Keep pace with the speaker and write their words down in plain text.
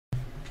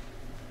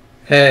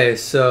Hey,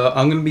 so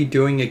I'm gonna be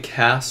doing a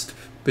cast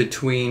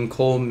between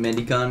Cole,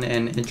 Minigun,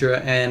 and Idra,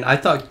 and I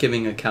thought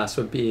giving a cast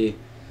would be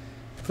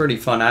pretty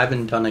fun. I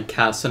haven't done a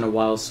cast in a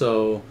while,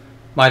 so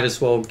might as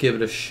well give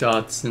it a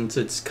shot since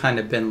it's kind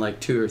of been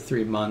like 2 or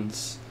 3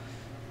 months.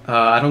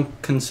 I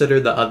don't consider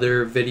the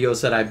other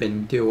videos that I've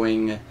been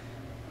doing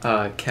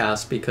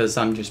cast because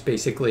I'm just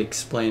basically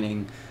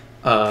explaining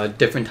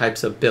different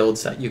types of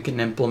builds that you can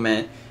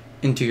implement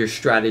into your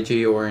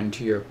strategy or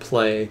into your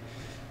play.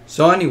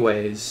 So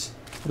anyways,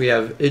 we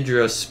have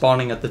Idra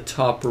spawning at the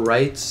top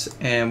right,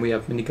 and we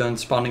have Minigun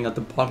spawning at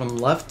the bottom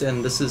left,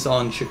 and this is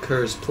on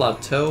shakuras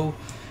plateau,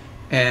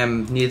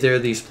 and neither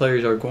of these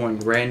players are going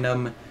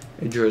random.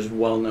 Idra is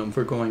well known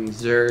for going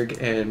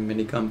Zerg, and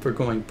Minigun for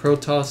going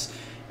Protoss,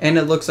 and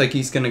it looks like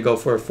he's going to go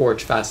for a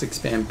Forge Fast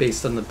Expand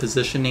based on the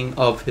positioning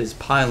of his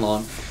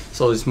pylon.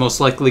 So he's most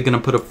likely going to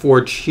put a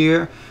Forge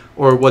here,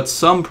 or what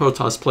some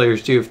Protoss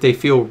players do if they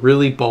feel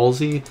really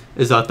ballsy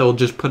is that they'll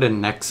just put a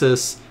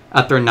Nexus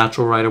at their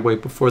natural right away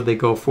before they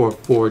go for a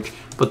Forge.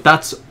 But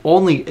that's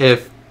only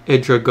if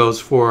Idra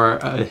goes for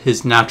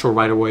his natural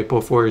right away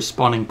before his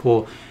spawning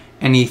pool,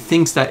 and he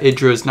thinks that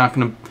Idra is not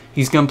going to,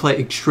 he's going to play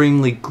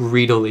extremely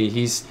greedily.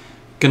 He's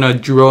going to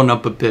drone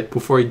up a bit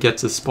before he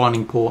gets his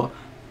spawning pool,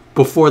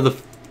 before the,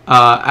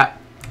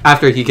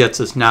 after he gets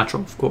his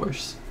natural, of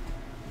course.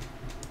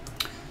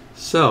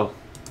 So,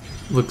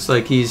 looks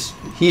like he's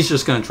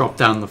just going to drop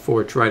down the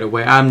Forge right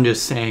away. I'm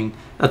just saying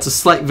that's a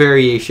slight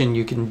variation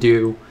you can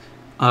do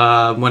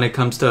when it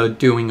comes to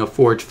doing a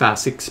Forge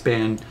Fast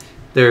Expand.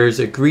 There's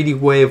a greedy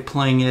way of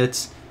playing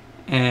it,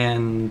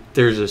 and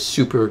there's a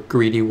super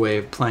greedy way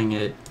of playing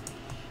it.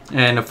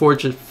 And a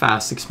Forge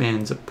Fast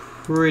Expand is a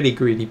pretty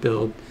greedy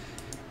build.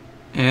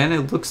 And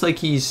it looks like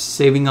he's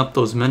saving up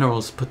those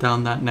minerals to put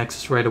down that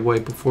Nexus right away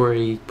before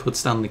he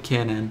puts down the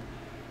cannon.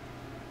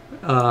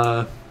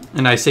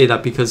 And I say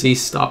that because he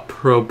stopped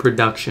probe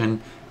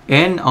production.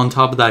 And on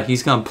top of that,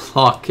 he's going to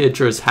block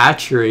Idra's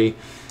hatchery.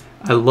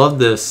 I love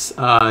this.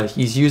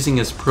 He's using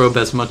his probe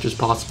as much as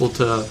possible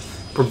to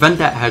prevent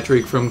that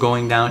hatchery from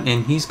going down,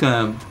 and he's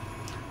gonna,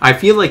 I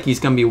feel like he's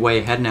gonna be way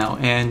ahead now,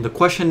 and the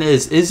question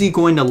is he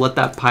going to let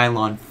that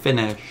pylon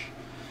finish?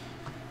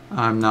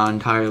 I'm not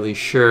entirely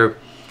sure.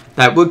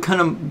 That would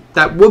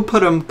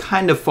put him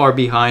kind of far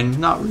behind.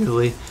 Not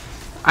really.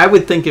 I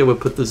would think it would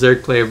put the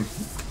Zerg player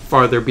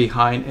farther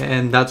behind,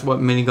 and that's what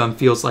Minigun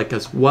feels like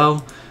as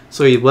well.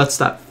 So he lets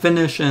that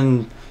finish,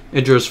 and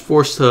Idra is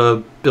forced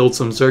to build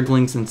some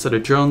Zerglings instead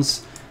of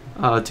drones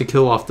to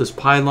kill off this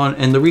pylon.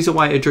 And the reason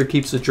why Idra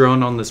keeps a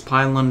drone on this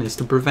pylon is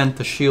to prevent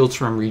the shields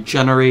from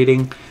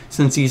regenerating,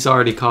 since he's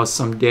already caused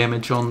some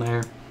damage on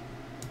there.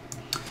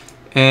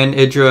 And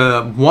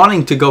Idra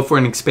wanting to go for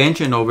an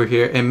expansion over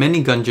here, and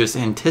Minigun just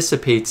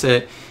anticipates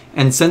it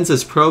and sends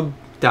his probe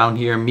down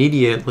here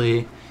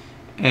immediately.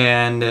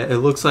 And it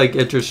looks like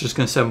Idra's just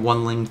going to send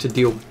one link to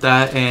deal with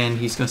that, and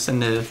he's going to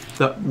send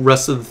the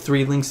rest of the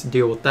 3 links to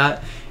deal with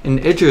that. And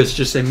Idra is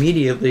just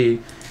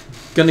immediately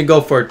going to go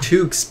for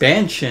 2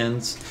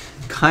 expansions.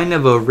 Kind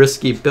of a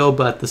risky build,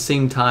 but at the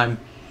same time,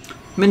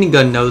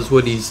 Minigun knows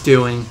what he's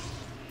doing.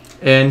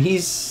 And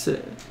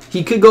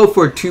he could go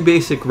for 2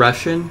 basic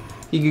Russian.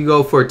 He could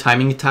go for a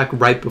timing attack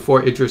right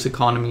before Idra's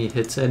economy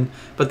hits in.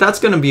 But that's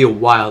going to be a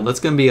while.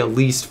 That's going to be at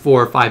least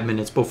 4 or 5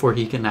 minutes before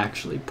he can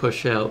actually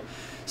push out.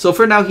 So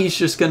for now, he's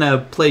just going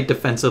to play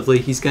defensively.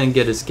 He's going to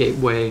get his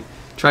gateway,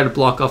 try to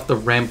block off the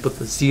ramp with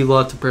the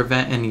Zila to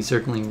prevent any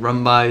circling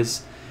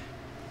run-bys.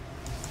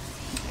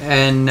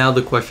 And now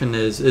the question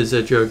is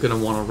Idra going to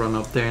want to run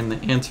up there? And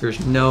the answer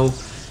is no.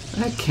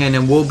 That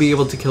cannon will be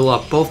able to kill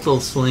off both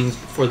those slings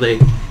before they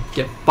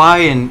get by,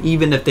 and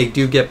even if they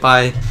do get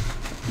by,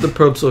 the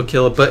probes will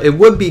kill it. But it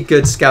would be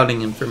good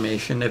scouting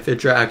information if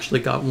Idra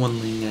actually got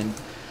one ling in.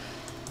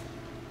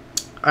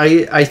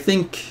 I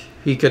think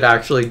he could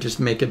actually just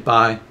make it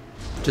by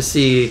to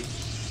see,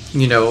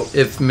 you know,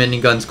 if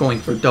Minigun's going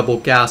for double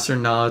gas or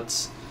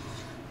not,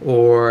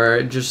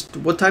 or just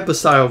what type of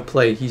style of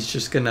play he's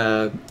just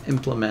gonna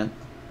implement.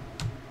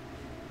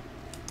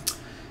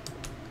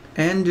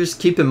 And just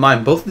keep in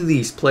mind, both of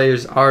these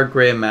players are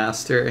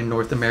Grandmaster in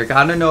North America.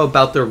 I don't know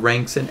about their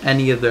ranks in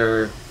any of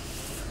their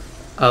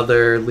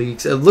other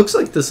leagues. It looks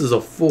like this is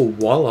a full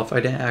wall off. I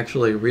didn't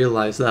actually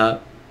realize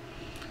that.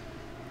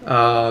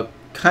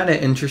 Kind of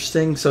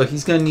interesting. So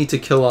he's going to need to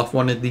kill off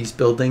one of these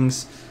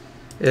buildings.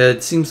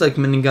 It seems like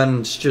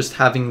Minigun's just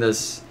having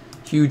this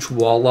huge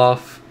wall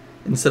off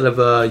instead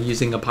of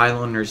using a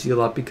pylon or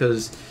zealot,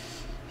 because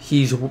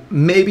he's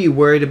maybe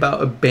worried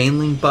about a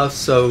baneling buff.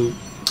 So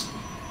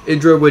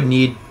Idra would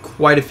need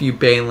quite a few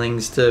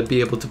banelings to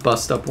be able to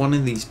bust up one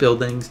of these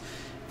buildings.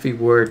 If he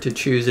were to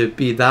choose, it'd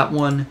be that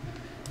one.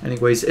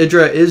 Anyways,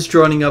 Idra is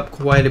droning up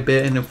quite a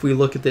bit, and if we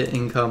look at the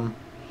income,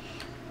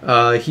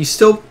 he's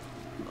still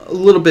a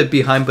little bit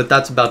behind, but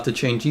that's about to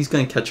change. He's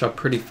going to catch up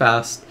pretty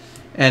fast,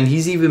 and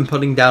he's even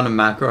putting down a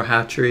macro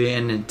hatchery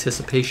in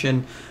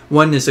anticipation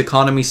when his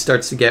economy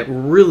starts to get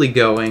really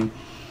going.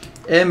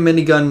 And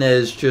Minigun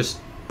is just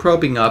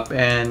probing up,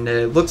 and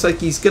it looks like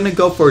he's going to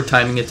go for a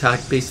timing attack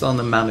based on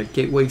the amount of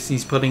gateways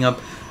he's putting up.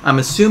 I'm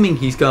assuming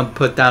he's going to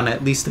put down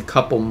at least a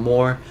couple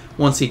more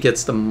once he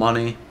gets the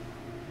money.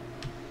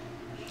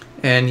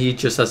 And he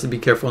just has to be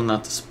careful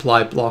not to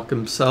supply block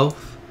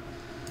himself.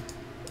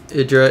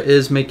 Idra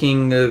is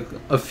making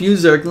a few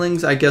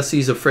Zerglings. I guess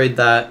he's afraid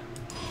that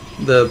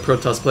the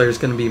Protoss player is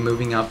going to be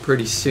moving out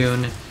pretty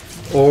soon.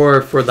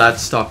 Or for that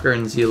Stalker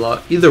and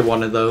Zealot. Either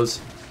one of those.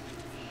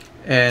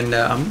 And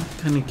I'm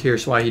kind of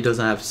curious why he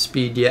doesn't have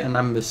speed yet. And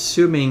I'm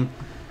assuming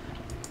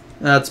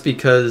that's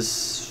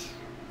because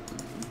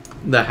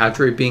the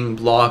hatchery being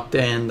blocked.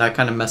 And that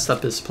kind of messed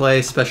up his play.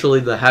 Especially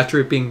the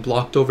hatchery being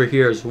blocked over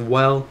here as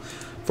well.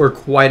 For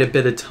quite a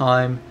bit of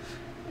time.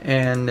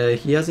 And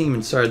he hasn't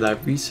even started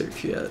that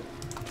research yet.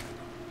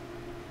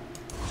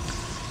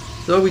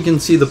 So we can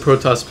see the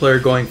Protoss player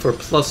going for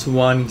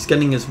 +1. He's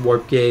getting his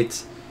warp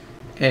gates.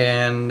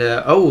 And,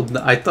 oh,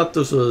 I thought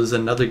this was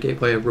another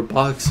gateway, a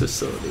robotics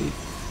facility.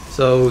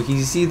 So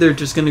he's either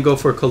just going to go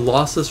for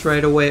Colossus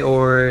right away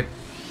or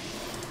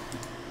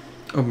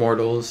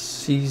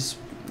Immortals. He's,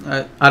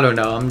 I don't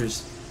know, I'm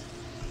just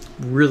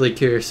really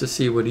curious to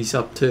see what he's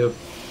up to.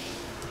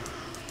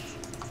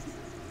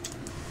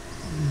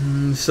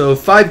 So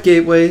 5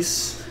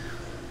 gateways.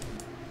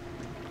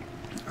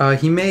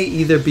 He may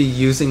either be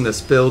using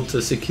this build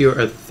to secure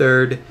a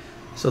 3rd,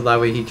 so that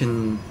way he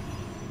can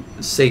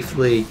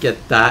safely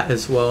get that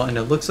as well. And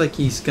it looks like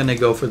he's gonna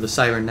go for the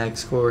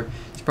Cybernex core.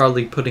 He's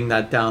probably putting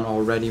that down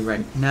already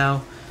right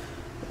now.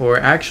 Or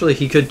actually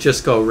he could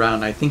just go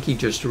around. I think he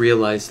just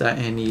realized that,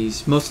 and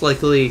he's most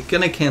likely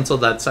gonna cancel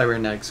that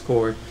Cybernex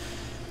core.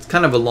 It's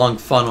kind of a long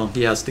funnel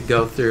he has to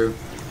go through.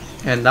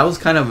 And that was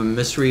kind of a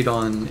misread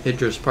on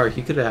Idra's part.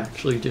 He could have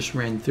actually just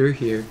ran through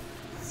here.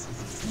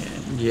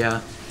 And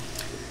yeah.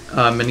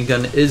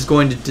 Minigun is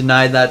going to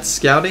deny that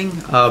scouting.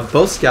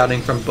 Both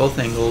scouting from both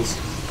angles.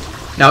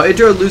 Now,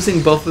 Idra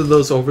losing both of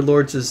those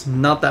overlords is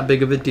not that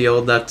big of a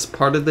deal. That's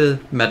part of the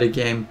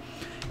metagame.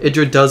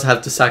 Idra does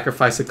have to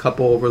sacrifice a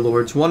couple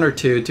overlords, 1 or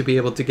 2, to be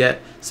able to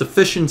get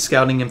sufficient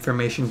scouting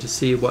information to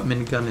see what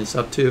Minigun is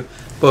up to.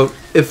 But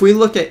if we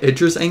look at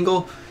Idra's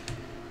angle,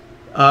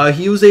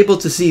 he was able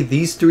to see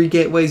these 3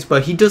 gateways,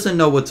 but he doesn't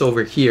know what's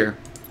over here.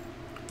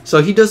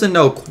 So he doesn't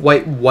know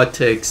quite what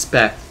to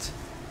expect.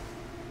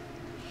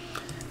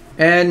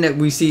 And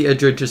we see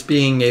Idra just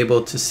being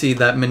able to see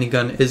that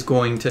Minigun is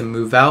going to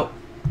move out.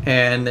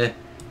 And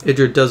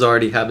Idra does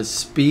already have his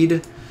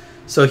speed.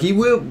 So he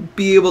will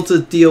be able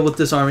to deal with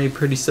this army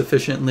pretty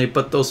sufficiently.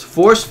 But those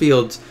force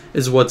fields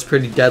is what's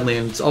pretty deadly.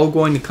 And it's all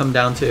going to come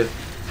down to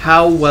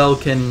how well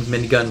can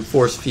Minigun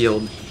force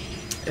field.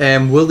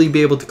 And will he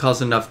be able to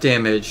cause enough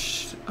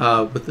damage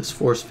with this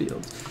force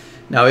field?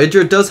 Now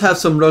Idra does have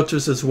some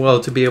roaches as well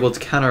to be able to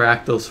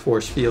counteract those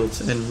force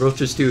fields. And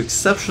roaches do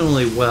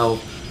exceptionally well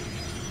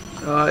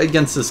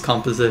against this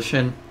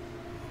composition.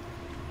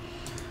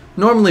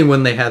 Normally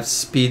when they have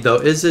speed though,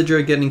 is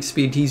Idra getting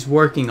speed? He's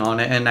working on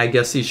it, and I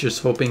guess he's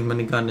just hoping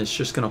Minigun is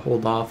just going to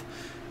hold off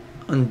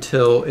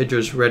until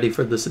Idra's ready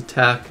for this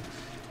attack.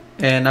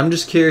 And I'm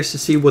just curious to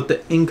see what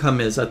the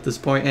income is at this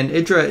point. And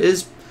Idra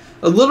is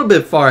a little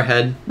bit far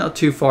ahead, not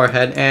too far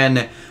ahead.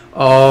 And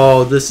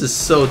oh, this is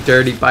so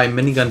dirty by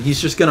Minigun.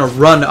 He's just going to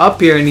run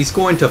up here and he's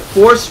going to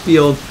force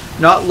field,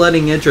 not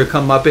letting Idra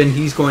come up in.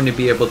 He's going to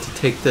be able to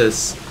take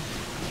this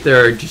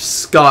there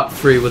just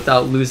scot-free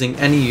without losing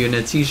any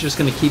units. He's just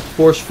going to keep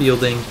force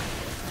fielding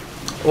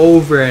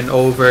over and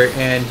over,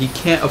 and he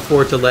can't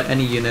afford to let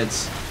any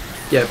units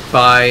get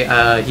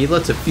by. He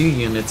lets a few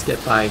units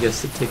get by, I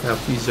guess, to take out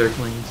a few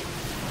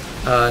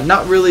Zerglings.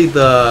 Not really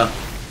the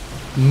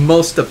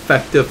most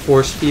effective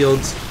force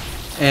fields,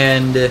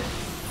 and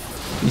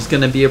he's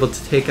going to be able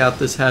to take out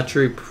this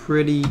hatchery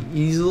pretty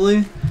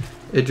easily.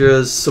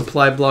 Idra's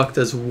supply blocked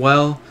as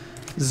well.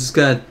 This is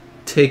going to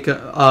take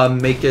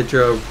make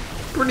Idra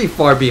pretty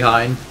far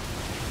behind.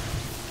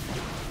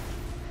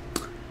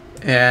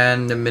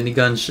 And the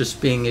Minigun's just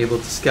being able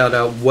to scout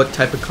out what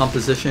type of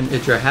composition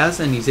Idra has,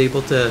 and he's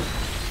able to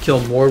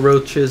kill more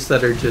roaches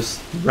that are just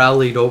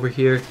rallied over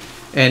here.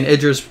 And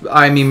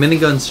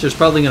Minigun's just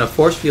probably going to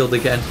force field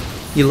again.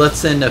 He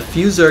lets in a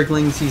few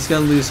Zerglings. He's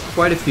going to lose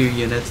quite a few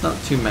units, not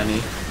too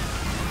many.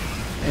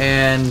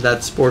 And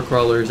that Spore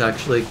Crawler is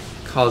actually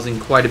causing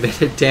quite a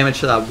bit of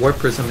damage to that Warp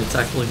Prism. It's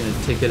actually going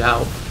to take it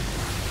out.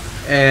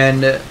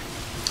 And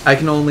I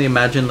can only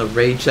imagine the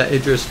rage that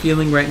Idra is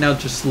feeling right now,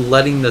 just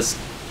letting this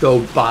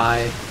go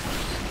by.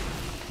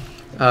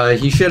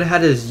 He should have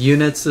had his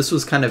units. This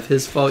was kind of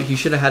his fault. He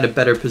should have had a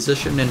better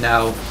position, and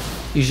now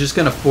he's just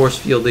going to force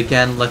field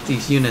again, let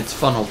these units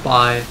funnel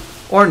by.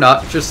 Or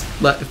not, just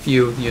let a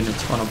few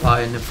units funnel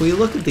by. And if we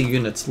look at the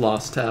units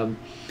lost tab,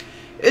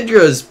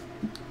 Idra is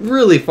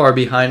really far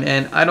behind,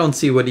 and I don't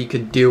see what he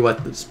could do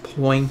at this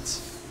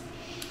point.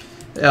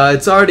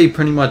 It's already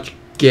pretty much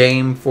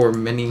game for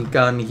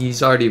Minigun.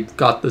 He's already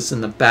got this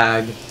in the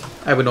bag.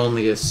 I would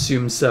only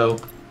assume so.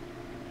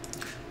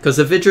 Because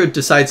if Idra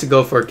decides to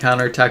go for a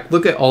counterattack,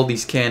 look at all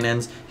these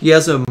cannons. He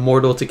has a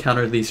mortal to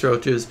counter these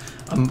roaches.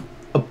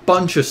 A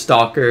bunch of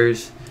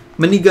stalkers.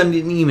 Minigun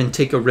didn't even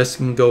take a risk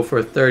and go for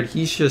a 3rd.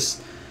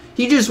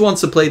 He just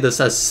wants to play this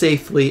as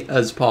safely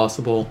as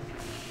possible.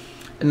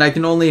 And I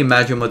can only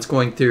imagine what's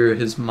going through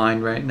his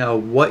mind right now.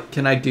 What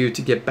can I do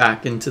to get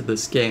back into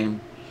this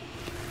game?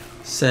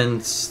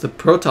 Since the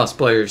Protoss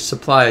player's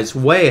supply is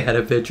way ahead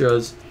of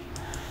Idra's.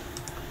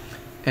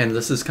 And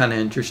this is kind of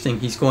interesting.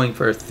 He's going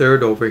for a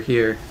third over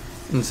here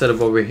instead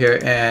of over here.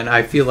 And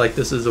I feel like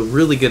this is a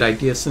really good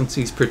idea since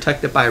he's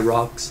protected by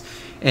rocks.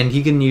 And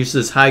he can use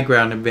this high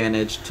ground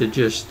advantage to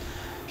just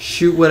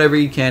shoot whatever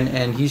he can.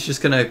 And he's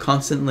just going to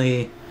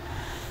constantly...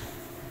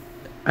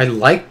 I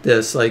like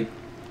this. Like,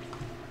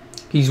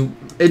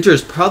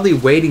 Idra's probably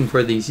waiting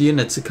for these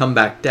units to come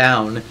back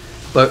down.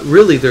 But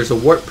really, there's a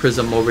warp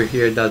prism over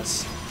here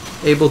that's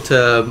able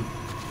to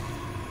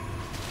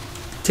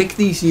take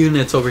these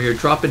units over here,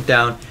 drop it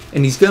down,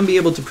 and he's going to be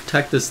able to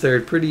protect this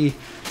third pretty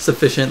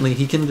sufficiently.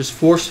 He can just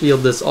force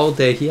field this all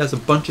day. He has a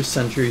bunch of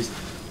sentries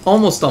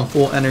almost on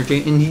full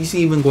energy, and he's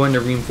even going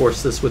to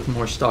reinforce this with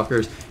more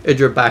stalkers.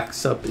 Idra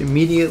backs up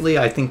immediately.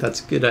 I think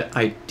that's a good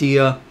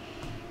idea.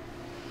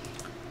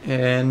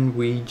 And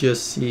we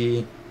just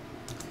see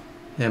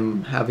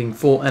him having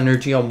full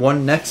energy on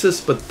one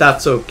nexus, but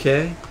that's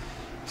okay.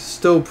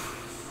 Still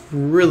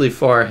really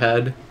far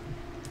ahead.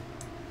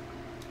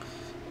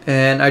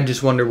 And I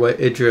just wonder what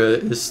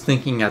Idra is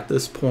thinking at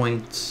this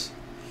point.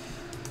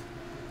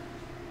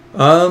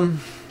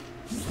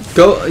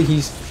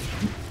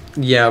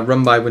 Yeah,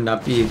 run by would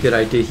not be a good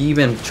idea. He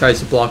even tries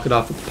to block it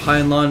off with the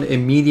pylon,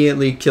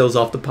 immediately kills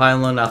off the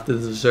pylon after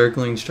the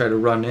Zerglings try to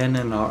run in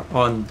and are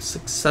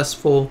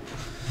unsuccessful.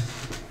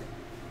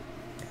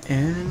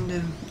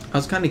 And I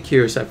was kind of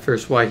curious at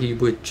first why he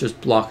would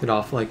just block it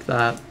off like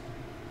that.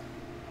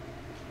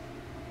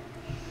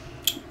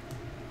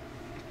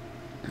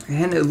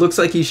 And it looks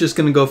like he's just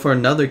going to go for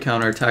another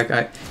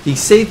counterattack. He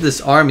saved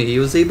this army. He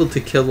was able to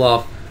kill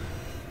off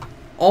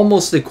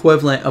almost the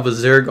equivalent of a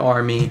Zerg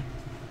army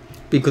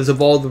because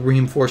of all the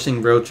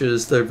reinforcing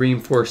roaches, the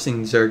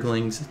reinforcing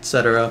Zerglings,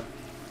 etc.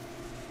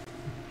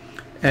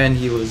 And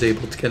he was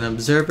able to get an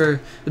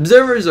observer.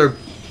 Observers are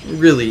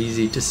really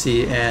easy to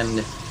see,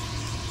 and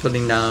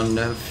putting down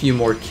a few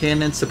more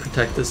cannons to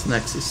protect this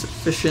nexus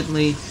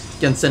sufficiently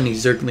against any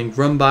Zergling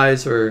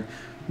run-bys or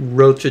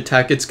roach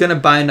attack. It's going to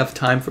buy enough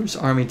time for his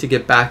army to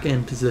get back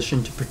in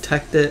position to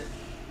protect it.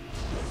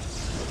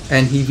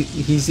 And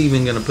he's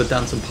even going to put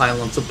down some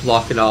pylons to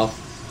block it off.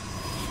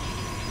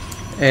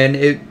 And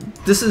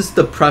this is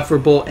the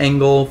preferable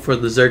angle for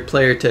the Zerg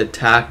player to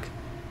attack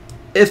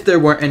if there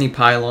weren't any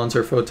pylons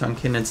or photon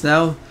cannons.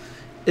 Now,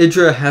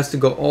 Idra has to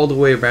go all the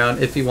way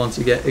around if he wants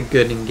to get a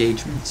good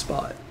engagement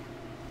spot.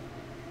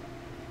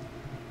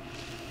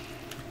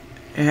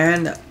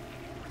 And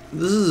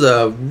this is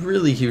a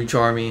really huge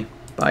army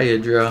by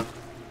Idra.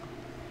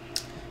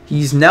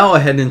 He's now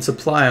ahead in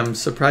supply. I'm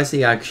surprised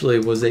he actually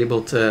was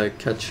able to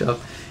catch up.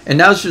 And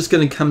now it's just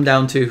going to come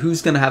down to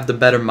who's going to have the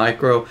better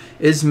micro.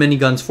 Is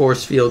Minigun's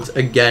force fields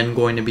again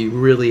going to be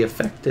really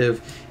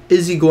effective?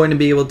 Is he going to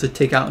be able to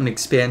take out an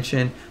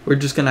expansion? We're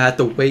just going to have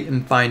to wait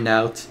and find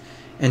out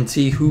and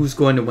see who's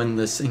going to win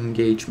this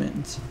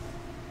engagement.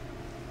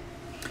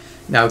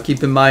 Now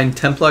keep in mind,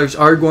 Templars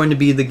are going to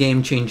be the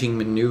game-changing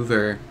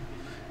maneuver.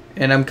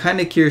 And I'm kind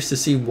of curious to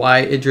see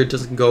why Idra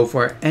doesn't go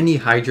for any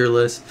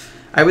Hydralisk.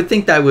 I would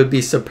think that would be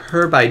a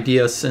superb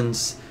idea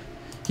since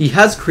he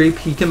has creep.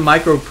 He can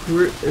micro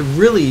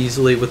really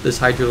easily with this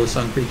Hydralisk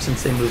on creep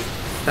since they move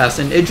fast.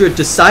 And Idra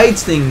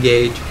decides to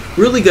engage.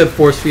 Really good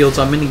force fields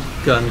on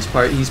Minigun's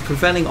part. He's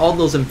preventing all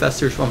those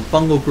infestors from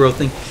fungal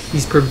growthing.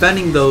 He's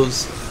preventing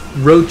those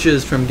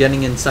roaches from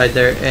getting inside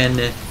there. And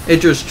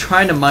Idra's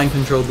trying to mind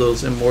control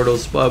those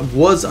immortals, but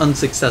was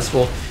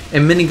unsuccessful.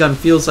 And Minigun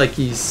feels like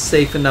he's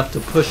safe enough to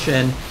push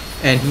in.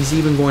 And he's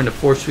even going to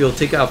force field,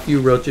 take out a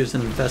few roaches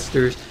and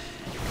infestors.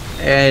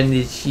 And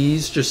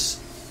he's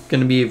just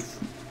going to be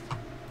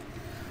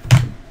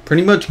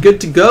pretty much good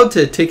to go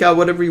to take out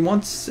whatever he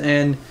wants.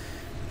 And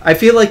I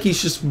feel like he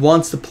just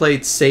wants to play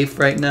it safe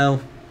right now.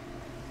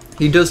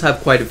 He does have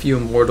quite a few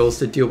immortals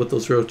to deal with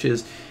those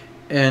roaches.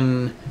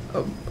 And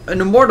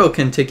an immortal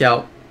can take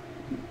out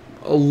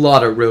a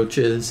lot of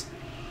roaches.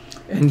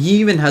 And he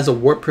even has a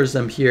warp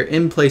prism here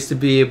in place to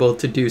be able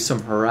to do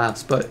some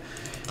harass. But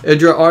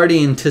Idra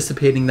already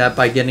anticipating that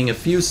by getting a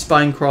few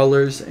spine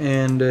crawlers,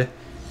 and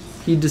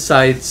he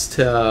decides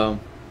to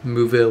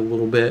move it a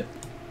little bit.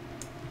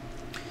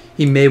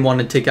 He may want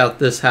to take out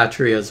this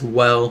hatchery as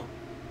well,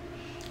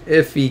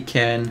 if he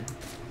can.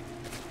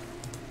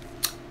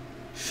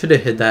 Should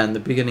have hit that in the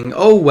beginning.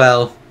 Oh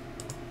well.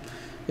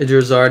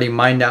 Idra's already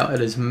mined out at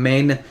his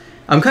main.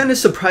 I'm kind of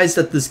surprised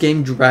that this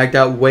game dragged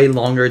out way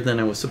longer than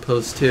it was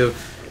supposed to.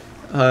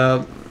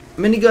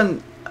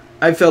 Minigun,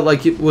 I felt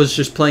like it was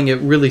just playing it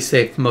really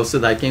safe most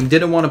of that game.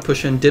 Didn't want to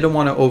push in, didn't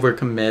want to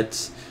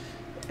overcommit.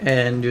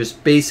 And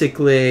just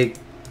basically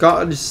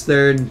got his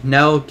third,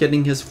 now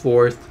getting his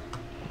fourth.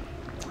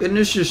 And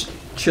is just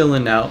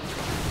chilling out.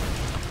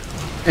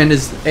 And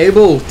is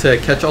able to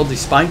catch all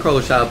these spine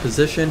crawlers out of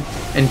position.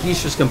 And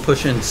he's just going to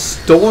push in.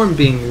 Storm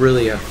being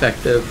really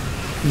effective.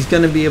 He's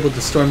going to be able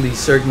to storm these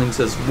Zerglings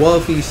as well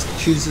if he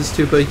chooses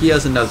to. But he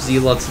has enough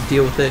Zealots to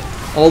deal with it.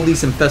 All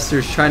these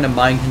infestors trying to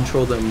mind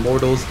control the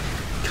immortals.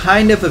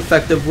 kind of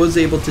effective, was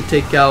able to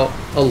take out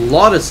a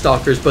lot of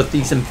stalkers, but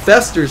these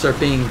infestors are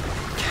being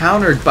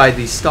countered by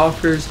these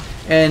stalkers,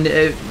 and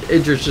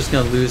Idra's just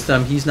going to lose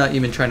them. He's not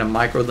even trying to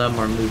micro them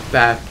or move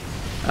back.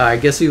 I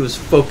guess he was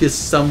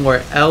focused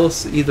somewhere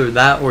else, either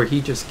that or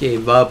he just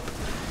gave up.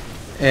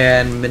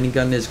 And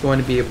Minigun is going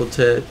to be able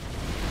to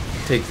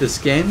take this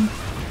game.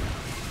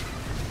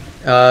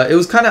 It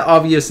was kind of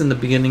obvious in the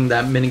beginning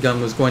that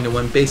Minigun was going to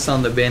win based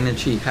on the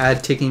advantage he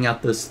had taking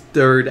out this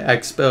third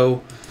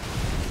expo,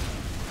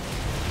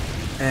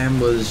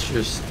 and was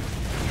just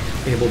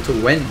able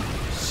to win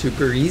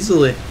super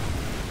easily.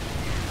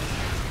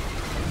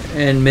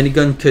 And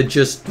Minigun could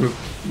just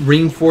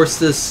reinforce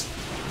this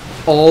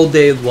all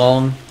day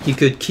long. He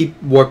could keep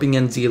warping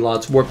in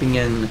Zealots, warping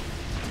in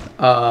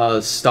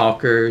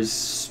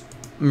Stalkers,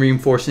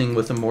 reinforcing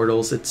with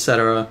Immortals,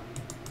 etc.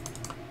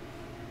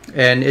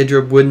 And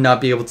Idra would not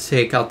be able to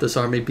take out this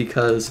army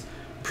because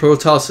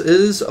Protoss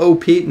is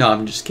OP. No,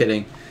 I'm just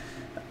kidding.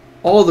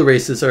 All the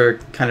races are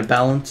kind of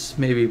balanced.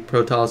 Maybe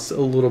Protoss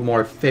a little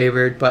more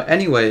favored. But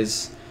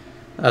anyways,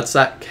 that's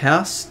that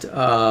cast.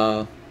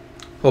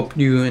 Hope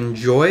you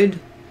enjoyed.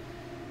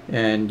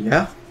 And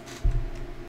yeah.